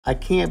I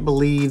can't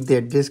believe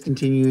they're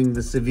discontinuing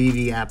the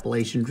Civivi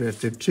Appalachian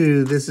Drifter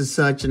 2. This is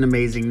such an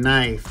amazing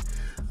knife.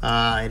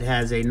 It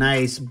has a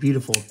nice,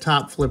 beautiful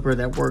top flipper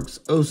that works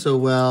oh so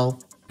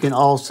well. You can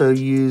also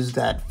use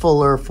that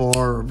fuller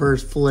for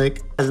reverse flick.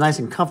 It has nice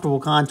and comfortable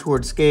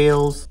contoured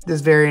scales.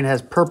 This variant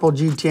has purple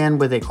G10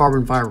 with a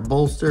carbon fiber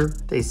bolster.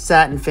 A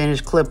satin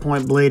finish clip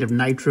point blade of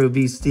Nitro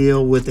V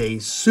steel with a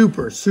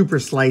super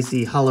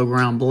slicey hollow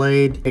ground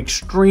blade.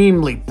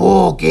 Extremely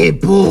bulky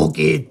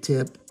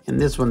tip. And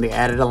this one, they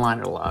added a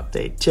liner lock.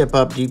 They tip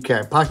up deep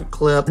carry pocket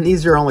clip. And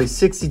these are only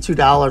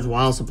 $62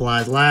 while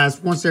supplies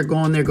last. Once they're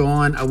gone, they're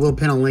gone. I will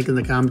pin a link in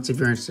the comments if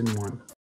you're interested in one.